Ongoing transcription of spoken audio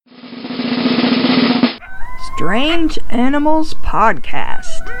Strange Animals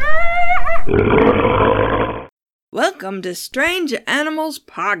Podcast. Welcome to Strange Animals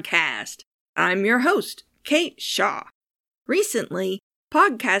Podcast. I'm your host, Kate Shaw. Recently,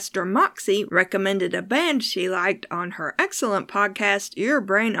 podcaster Moxie recommended a band she liked on her excellent podcast, Your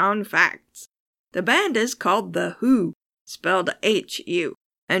Brain on Facts. The band is called The Who, spelled H-U,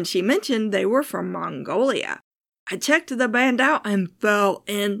 and she mentioned they were from Mongolia. I checked the band out and fell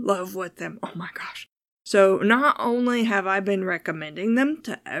in love with them. Oh my gosh. So not only have I been recommending them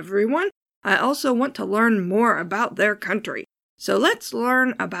to everyone, I also want to learn more about their country. So let's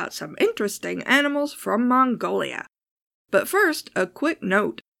learn about some interesting animals from Mongolia. But first, a quick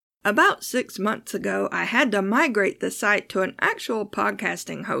note. About 6 months ago, I had to migrate the site to an actual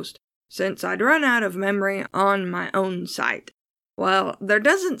podcasting host, since I'd run out of memory on my own site. Well, there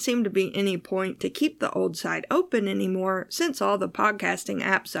doesn't seem to be any point to keep the old site open anymore, since all the podcasting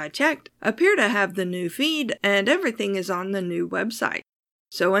apps I checked appear to have the new feed and everything is on the new website.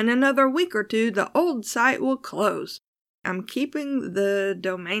 So in another week or two, the old site will close. I'm keeping the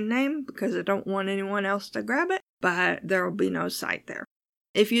domain name because I don't want anyone else to grab it, but there will be no site there.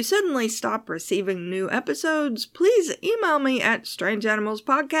 If you suddenly stop receiving new episodes, please email me at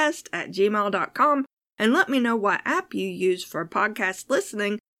strangeanimalspodcast@gmail.com and let me know what app you use for podcast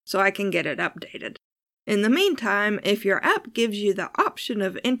listening so I can get it updated. In the meantime, if your app gives you the option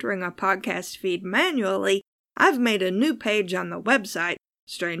of entering a podcast feed manually, I've made a new page on the website,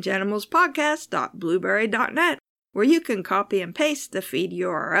 strangeanimalspodcast.blueberry.net, where you can copy and paste the feed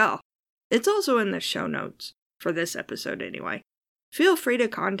URL. It's also in the show notes, for this episode anyway. Feel free to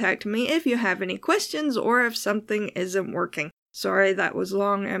contact me if you have any questions or if something isn't working. Sorry that was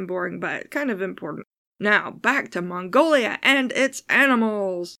long and boring, but kind of important. Now, back to Mongolia and its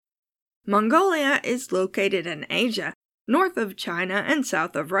animals. Mongolia is located in Asia, north of China and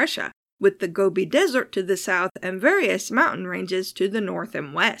south of Russia, with the Gobi Desert to the south and various mountain ranges to the north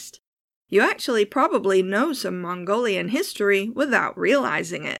and west. You actually probably know some Mongolian history without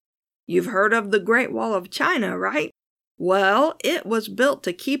realizing it. You've heard of the Great Wall of China, right? Well, it was built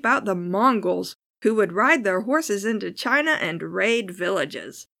to keep out the Mongols, who would ride their horses into China and raid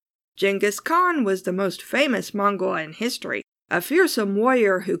villages. Genghis Khan was the most famous Mongol in history, a fearsome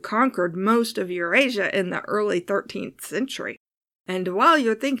warrior who conquered most of Eurasia in the early 13th century. And while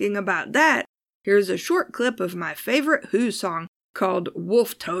you're thinking about that, here's a short clip of my favorite Who song called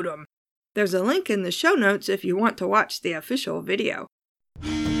Wolf Totem. There's a link in the show notes if you want to watch the official video.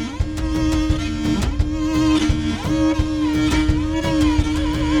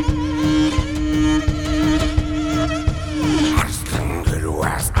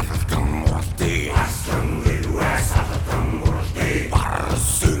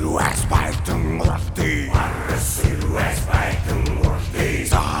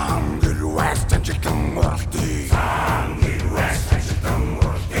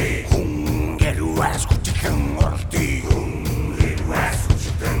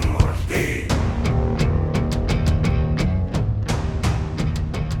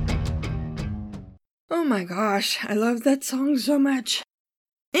 Oh my gosh, I love that song so much.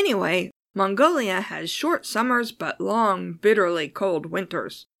 Anyway, Mongolia has short summers but long, bitterly cold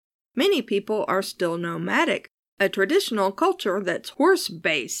winters. Many people are still nomadic, a traditional culture that's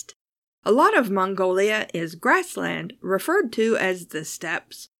horse-based. A lot of Mongolia is grassland, referred to as the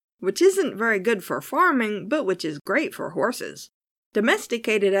steppes, which isn't very good for farming, but which is great for horses.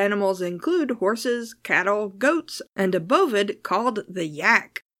 Domesticated animals include horses, cattle, goats, and a bovid called the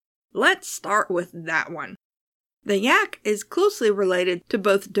yak. Let's start with that one. The yak is closely related to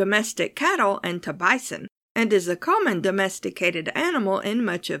both domestic cattle and to bison, and is a common domesticated animal in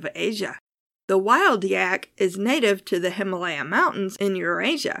much of Asia. The wild yak is native to the Himalaya Mountains in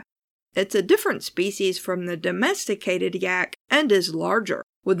Eurasia. It's a different species from the domesticated yak and is larger,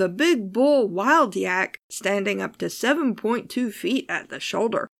 with a big bull wild yak standing up to 7.2 feet at the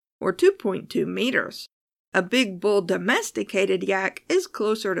shoulder, or 2.2 meters. A big bull domesticated yak is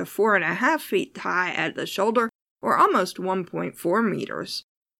closer to 4.5 feet high at the shoulder, or almost 1.4 meters.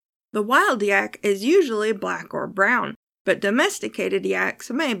 The wild yak is usually black or brown, but domesticated yaks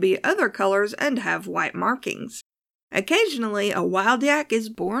may be other colors and have white markings. Occasionally, a wild yak is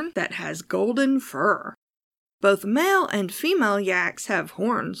born that has golden fur. Both male and female yaks have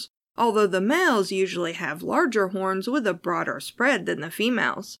horns, although the males usually have larger horns with a broader spread than the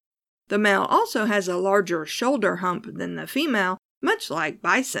females. The male also has a larger shoulder hump than the female, much like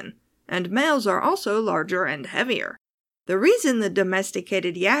bison, and males are also larger and heavier. The reason the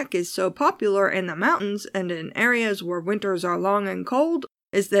domesticated yak is so popular in the mountains and in areas where winters are long and cold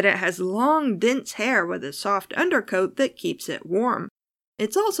is that it has long, dense hair with a soft undercoat that keeps it warm.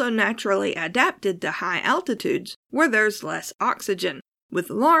 It's also naturally adapted to high altitudes, where there's less oxygen,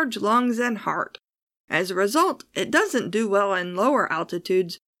 with large lungs and heart. As a result, it doesn't do well in lower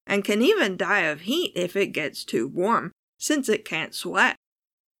altitudes, and can even die of heat if it gets too warm, since it can't sweat.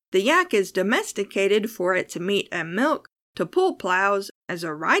 The yak is domesticated for its meat and milk, to pull plows, as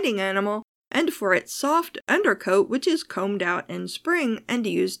a riding animal, and for its soft undercoat which is combed out in spring and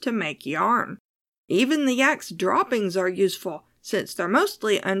used to make yarn. Even the yak's droppings are useful, since they're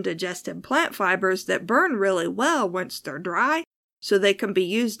mostly undigested plant fibers that burn really well once they're dry, so they can be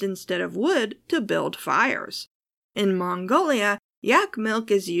used instead of wood to build fires. In Mongolia, yak milk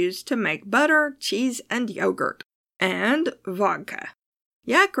is used to make butter, cheese, and yogurt, and vodka.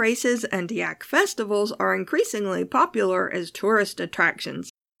 Yak races and yak festivals are increasingly popular as tourist attractions,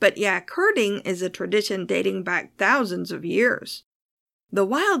 but yak herding is a tradition dating back thousands of years. The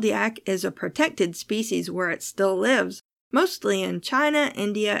wild yak is a protected species where it still lives, mostly in China,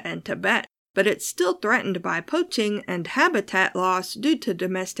 India, and Tibet, but it's still threatened by poaching and habitat loss due to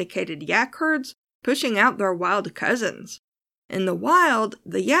domesticated yak herds pushing out their wild cousins. In the wild,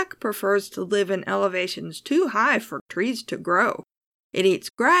 the yak prefers to live in elevations too high for trees to grow. It eats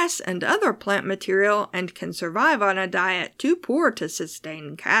grass and other plant material and can survive on a diet too poor to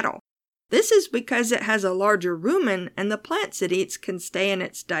sustain cattle. This is because it has a larger rumen and the plants it eats can stay in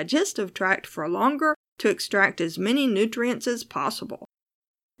its digestive tract for longer to extract as many nutrients as possible.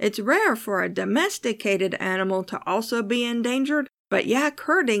 It's rare for a domesticated animal to also be endangered, but yak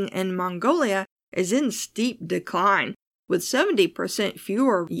herding in Mongolia is in steep decline, with 70%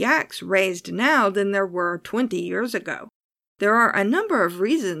 fewer yaks raised now than there were 20 years ago. There are a number of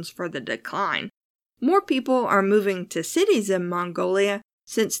reasons for the decline. More people are moving to cities in Mongolia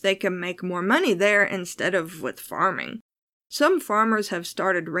since they can make more money there instead of with farming. Some farmers have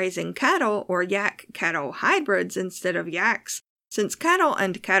started raising cattle or yak-cattle hybrids instead of yaks, since cattle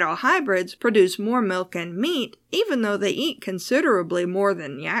and cattle hybrids produce more milk and meat even though they eat considerably more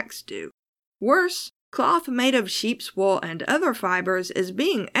than yaks do. Worse, cloth made of sheep's wool and other fibers is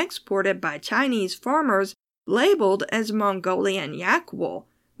being exported by Chinese farmers labeled as Mongolian yak wool,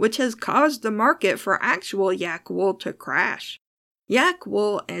 which has caused the market for actual yak wool to crash. Yak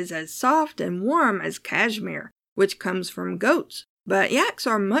wool is as soft and warm as cashmere, which comes from goats, but yaks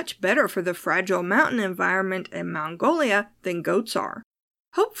are much better for the fragile mountain environment in Mongolia than goats are.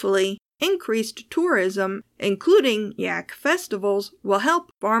 Hopefully, increased tourism, including yak festivals, will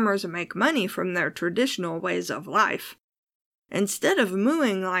help farmers make money from their traditional ways of life. Instead of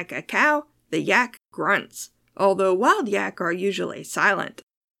mooing like a cow, the yak grunts, although wild yak are usually silent.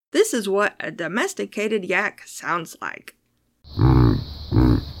 This is what a domesticated yak sounds like.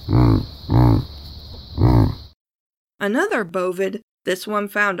 Another bovid, this one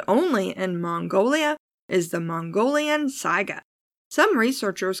found only in Mongolia, is the Mongolian saiga. Some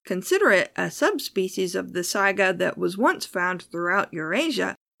researchers consider it a subspecies of the saiga that was once found throughout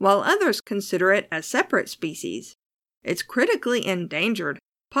Eurasia, while others consider it a separate species. It's critically endangered,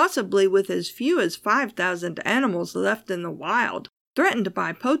 possibly with as few as 5,000 animals left in the wild, threatened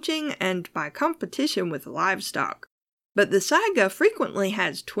by poaching and by competition with livestock. But the saiga frequently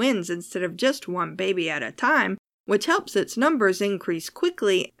has twins instead of just one baby at a time, which helps its numbers increase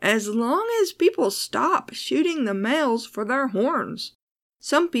quickly as long as people stop shooting the males for their horns.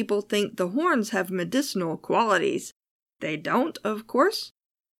 Some people think the horns have medicinal qualities. They don't, of course.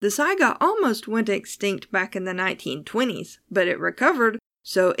 The saiga almost went extinct back in the 1920s, but it recovered,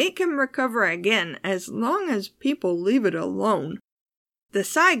 so it can recover again as long as people leave it alone. The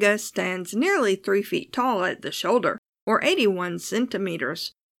saiga stands nearly 3 feet tall at the shoulder, or 81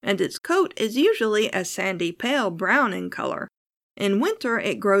 centimeters, and its coat is usually a sandy pale brown in color. In winter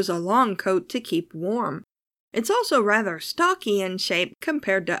it grows a long coat to keep warm. It's also rather stocky in shape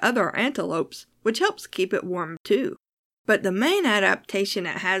compared to other antelopes, which helps keep it warm too. But the main adaptation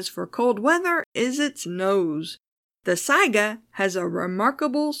it has for cold weather is its nose. The saiga has a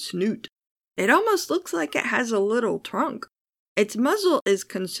remarkable snoot. It almost looks like it has a little trunk. Its muzzle is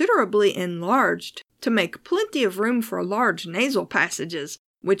considerably enlarged to make plenty of room for large nasal passages,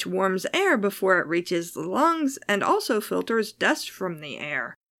 which warms air before it reaches the lungs and also filters dust from the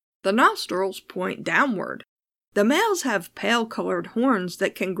air. The nostrils point downward. The males have pale-colored horns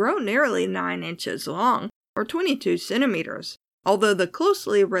that can grow nearly 9 inches long, or 22 centimeters, although the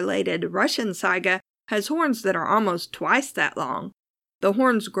closely related Russian saiga has horns that are almost twice that long. The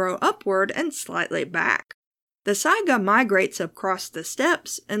horns grow upward and slightly back. The saiga migrates across the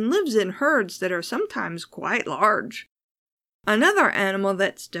steppes and lives in herds that are sometimes quite large. Another animal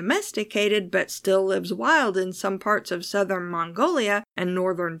that's domesticated but still lives wild in some parts of southern Mongolia and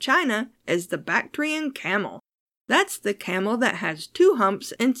northern China is the Bactrian camel. That's the camel that has 2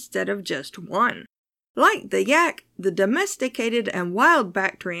 humps instead of just 1. Like the yak, the domesticated and wild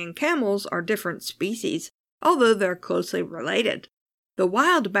Bactrian camels are different species, although they're closely related. The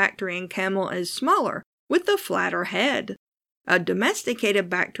wild Bactrian camel is smaller, with a flatter head. A domesticated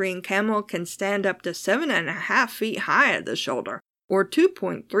Bactrian camel can stand up to 7.5 feet high at the shoulder, or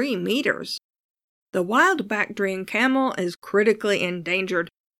 2.3 meters. The wild Bactrian camel is critically endangered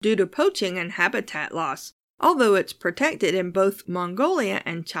due to poaching and habitat loss, although it's protected in both Mongolia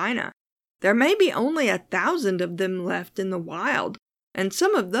and China. There may be only 1,000 of them left in the wild, and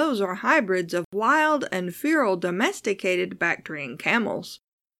some of those are hybrids of wild and feral domesticated Bactrian camels.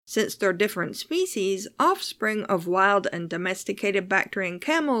 Since they're different species, offspring of wild and domesticated Bactrian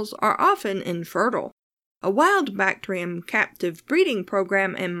camels are often infertile. A wild Bactrian captive breeding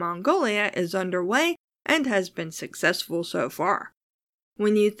program in Mongolia is underway and has been successful so far.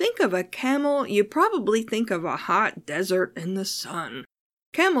 When you think of a camel, you probably think of a hot desert in the sun.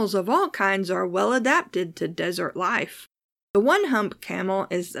 Camels of all kinds are well adapted to desert life. The one-hump camel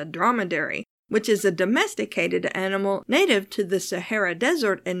is the dromedary, which is a domesticated animal native to the Sahara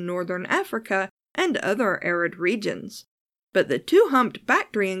Desert in northern Africa and other arid regions. But the 2-humped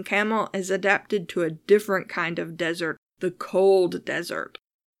Bactrian camel is adapted to a different kind of desert, the cold desert.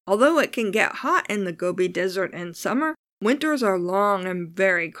 Although it can get hot in the Gobi Desert in summer, winters are long and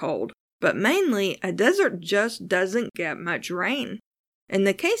very cold, but mainly a desert just doesn't get much rain. In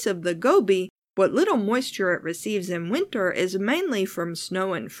the case of the Gobi, what little moisture it receives in winter is mainly from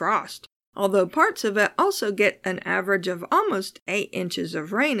snow and frost, although parts of it also get an average of almost 8 inches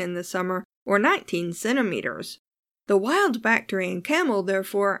of rain in the summer, or 19 centimeters. The wild Bactrian camel,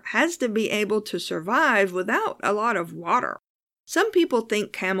 therefore, has to be able to survive without a lot of water. Some people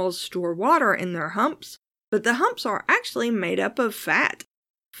think camels store water in their humps, but the humps are actually made up of fat.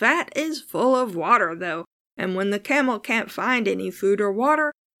 Fat is full of water, though, and when the camel can't find any food or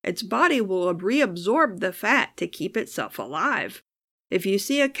water, its body will reabsorb the fat to keep itself alive. If you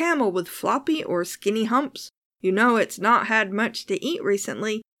see a camel with floppy or skinny humps, you know it's not had much to eat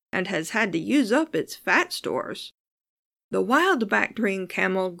recently and has had to use up its fat stores. The wild Bactrian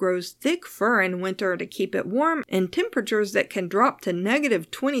camel grows thick fur in winter to keep it warm in temperatures that can drop to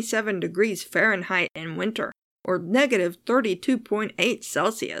negative 27 degrees Fahrenheit in winter, or negative 32.8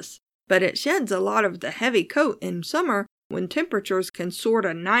 Celsius. But it sheds a lot of the heavy coat in summer when temperatures can soar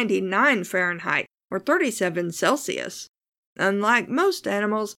to 99 Fahrenheit or 37 Celsius. Unlike most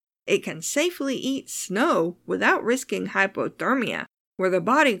animals, it can safely eat snow without risking hypothermia, where the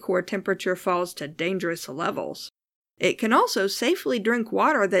body core temperature falls to dangerous levels. It can also safely drink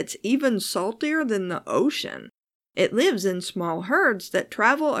water that's even saltier than the ocean. It lives in small herds that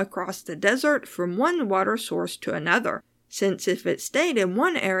travel across the desert from one water source to another, since if it stayed in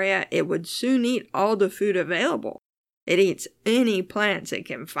one area, it would soon eat all the food available. It eats any plants it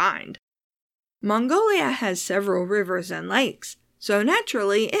can find. Mongolia has several rivers and lakes, so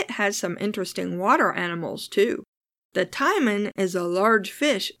naturally it has some interesting water animals too. The taimen is a large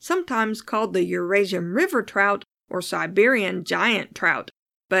fish, sometimes called the Eurasian river trout or Siberian giant trout,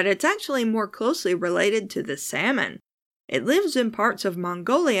 but it's actually more closely related to the salmon. It lives in parts of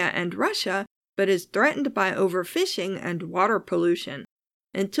Mongolia and Russia, but is threatened by overfishing and water pollution.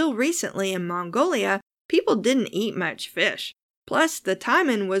 Until recently in Mongolia, people didn't eat much fish. Plus, the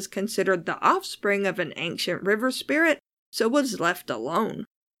taimen was considered the offspring of an ancient river spirit, so was left alone.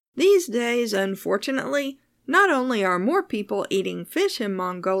 These days, unfortunately, not only are more people eating fish in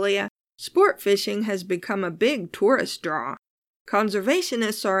Mongolia, sport fishing has become a big tourist draw.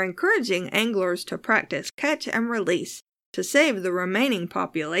 Conservationists are encouraging anglers to practice catch and release to save the remaining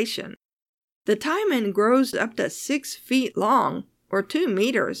population. The taimen grows up to 6 feet long, or 2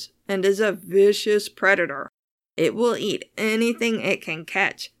 meters, and is a vicious predator. It will eat anything it can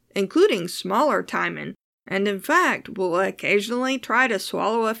catch, including smaller taimen, and in fact will occasionally try to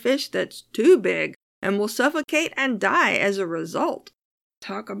swallow a fish that's too big and will suffocate and die as a result.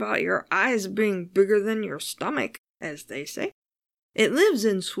 Talk about your eyes being bigger than your stomach, as they say. It lives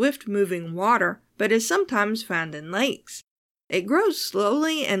in swift-moving water, but is sometimes found in lakes. It grows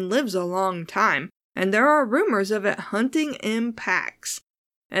slowly and lives a long time, and there are rumors of it hunting in packs.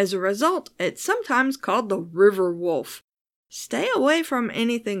 As a result, it's sometimes called the river wolf. Stay away from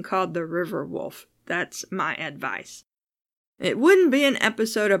anything called the river wolf. That's my advice. It wouldn't be an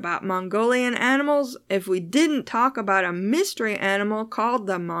episode about Mongolian animals if we didn't talk about a mystery animal called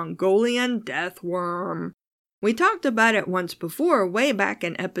the Mongolian death worm. We talked about it once before, way back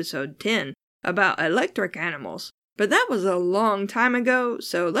in episode 10, about electric animals, but that was a long time ago,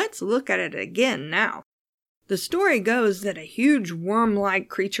 so let's look at it again now. The story goes that a huge worm-like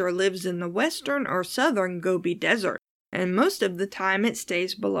creature lives in the western or southern Gobi Desert, and most of the time it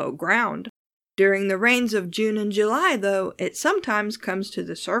stays below ground. During the rains of June and July, though, it sometimes comes to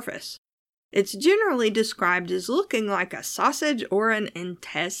the surface. It's generally described as looking like a sausage or an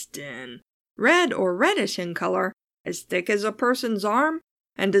intestine, red or reddish in color, as thick as a person's arm,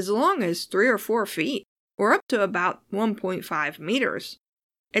 and as long as 3 or 4 feet, or up to about 1.5 meters.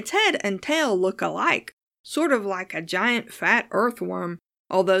 Its head and tail look alike, sort of like a giant fat earthworm,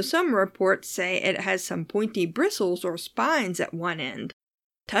 although some reports say it has some pointy bristles or spines at one end.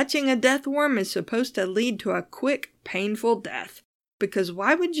 Touching a deathworm is supposed to lead to a quick, painful death, because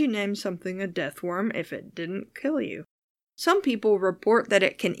why would you name something a deathworm if it didn't kill you? Some people report that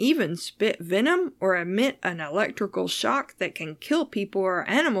it can even spit venom or emit an electrical shock that can kill people or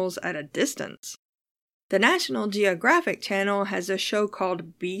animals at a distance. The National Geographic Channel has a show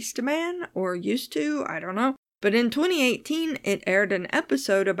called Beastman, or used to, I don't know, but in 2018 it aired an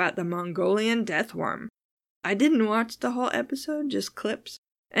episode about the Mongolian deathworm. I didn't watch the whole episode, just clips.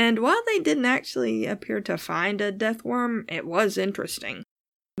 And while they didn't actually appear to find a deathworm, it was interesting.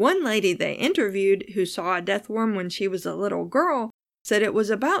 One lady they interviewed who saw a deathworm when she was a little girl said it was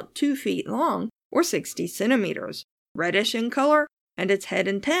about 2 feet long, or 60 centimeters, reddish in color, and its head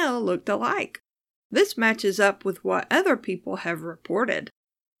and tail looked alike. This matches up with what other people have reported.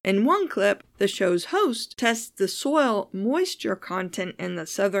 In one clip, the show's host tests the soil moisture content in the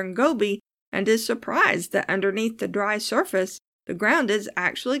southern Gobi and is surprised that underneath the dry surface, the ground is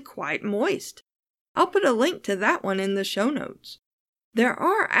actually quite moist. I'll put a link to that one in the show notes. There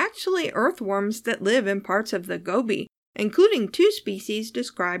are actually earthworms that live in parts of the Gobi, including 2 species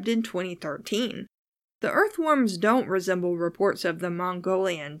described in 2013. The earthworms don't resemble reports of the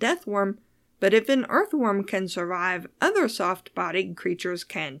Mongolian deathworm, but if an earthworm can survive, other soft-bodied creatures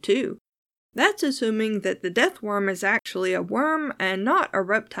can too. That's assuming that the deathworm is actually a worm and not a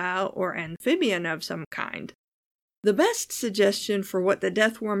reptile or amphibian of some kind. The best suggestion for what the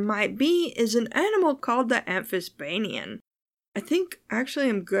deathworm might be is an animal called the Amphisbaenian. I think actually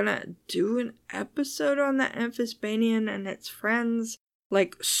I'm gonna do an episode on the Amphisbaenian and its friends,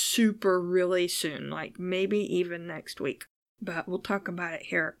 like super really soon, like maybe even next week. But we'll talk about it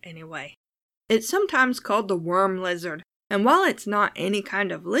here anyway. It's sometimes called the worm lizard, and while it's not any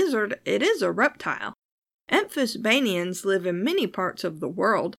kind of lizard, it is a reptile. Amphisbaenians live in many parts of the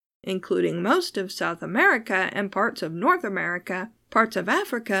world, including most of South America and parts of North America, parts of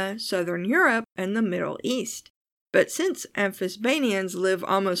Africa, Southern Europe, and the Middle East. But since Amphisbaenians live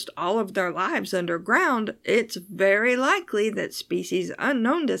almost all of their lives underground, it's very likely that species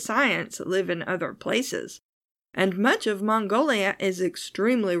unknown to science live in other places. And much of Mongolia is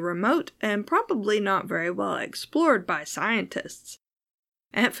extremely remote and probably not very well explored by scientists.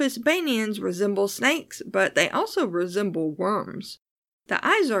 Amphisbaenians resemble snakes, but they also resemble worms. The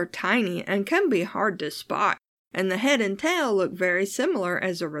eyes are tiny and can be hard to spot, and the head and tail look very similar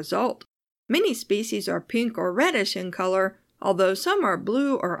as a result. Many species are pink or reddish in color, although some are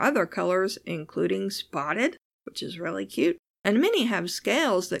blue or other colors, including spotted, which is really cute, and many have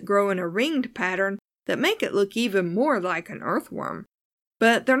scales that grow in a ringed pattern that make it look even more like an earthworm.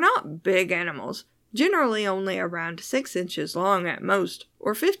 But they're not big animals, generally only around 6 inches long at most,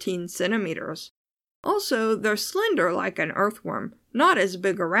 or 15 centimeters. Also, they're slender like an earthworm, not as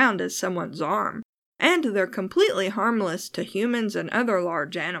big around as someone's arm, and they're completely harmless to humans and other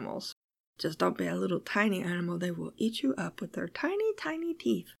large animals. Just don't be a little tiny animal, they will eat you up with their tiny, tiny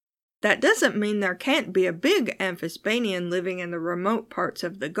teeth. That doesn't mean there can't be a big Amphisbaenian living in the remote parts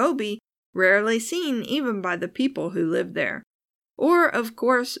of the Gobi, rarely seen even by the people who live there. Or, of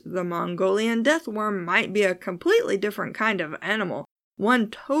course, the Mongolian deathworm might be a completely different kind of animal, one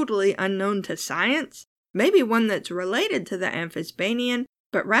totally unknown to science, maybe one that's related to the Amphisbaenian,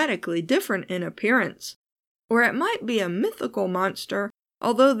 but radically different in appearance. Or it might be a mythical monster,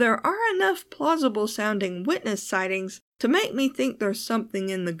 although there are enough plausible-sounding witness sightings to make me think there's something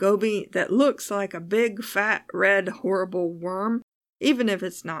in the Gobi that looks like a big, fat, red, horrible worm, even if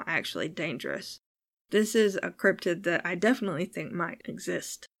it's not actually dangerous. This is a cryptid that I definitely think might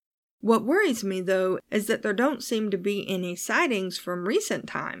exist. What worries me, though, is that there don't seem to be any sightings from recent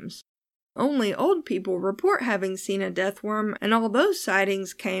times. Only old people report having seen a deathworm, and all those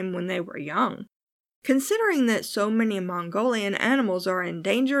sightings came when they were young. Considering that so many Mongolian animals are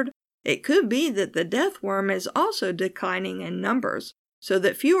endangered, it could be that the deathworm is also declining in numbers, so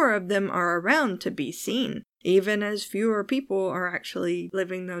that fewer of them are around to be seen, even as fewer people are actually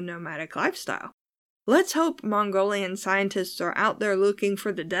living the nomadic lifestyle. Let's hope Mongolian scientists are out there looking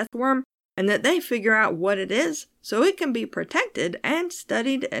for the deathworm, and that they figure out what it is, so it can be protected and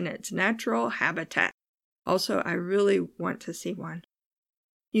studied in its natural habitat. Also, I really want to see one.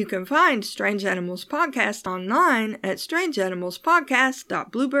 You can find Strange Animals Podcast online at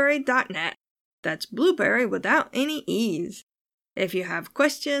strangeanimalspodcast.blueberry.net. That's blueberry without any E's. If you have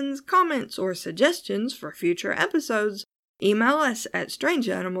questions, comments, or suggestions for future episodes, email us at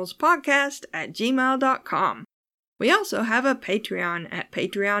strangeanimalspodcast@gmail.com. We also have a Patreon at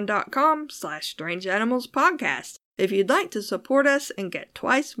patreon.com/strangeanimalspodcast if you'd like to support us and get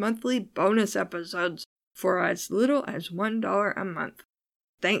twice monthly bonus episodes for as little as $1 a month.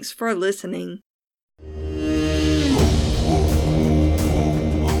 Thanks for listening.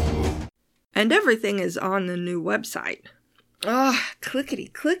 And everything is on the new website.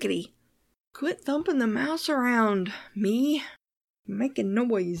 Clickety. Quit thumping the mouse around, me. Making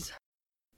noise.